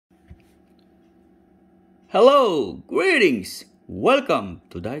Hello, greetings! Welcome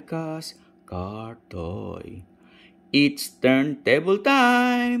to Diecast Car Toy. It's turntable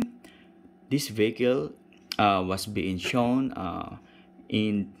time! This vehicle was being shown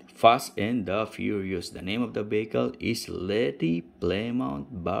in Fast and the Furious. The name of the vehicle is Letty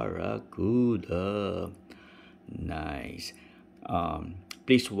Plymounth Barracuda. Nice.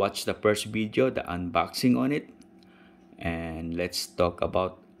 Please watch the first video, the unboxing on it. And let's talk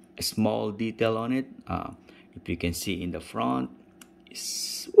about a small detail on it. If you can see in the front,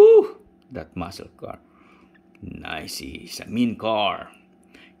 that muscle car. Nice, it's a mean car.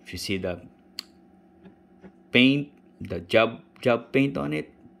 If you see the paint, the job paint on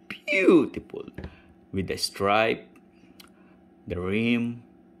it, beautiful. With the stripe, the rim,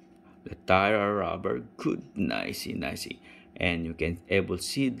 the tire rubber, good, nicey. And you can able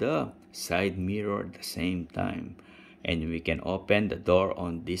see the side mirror at the same time. And we can open the door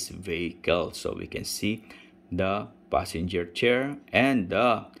on this vehicle so we can see the passenger chair and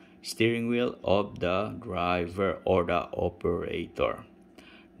the steering wheel of the driver or the operator.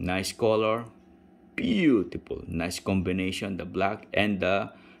 Nice color, beautiful, nice combination, the black and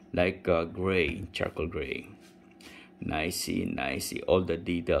the gray, charcoal gray. Nicey, all the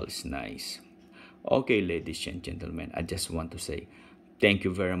details nice. Okay, ladies and gentlemen, I just want to say thank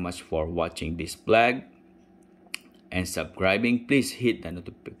you very much for watching this vlog and subscribing. Please hit the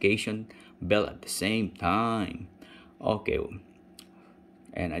notification bell at the same time. Okay,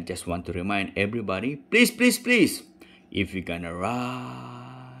 and I just want to remind everybody, please, if you're gonna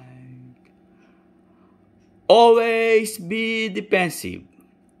ride, always be defensive.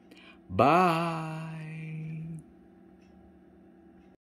 Bye.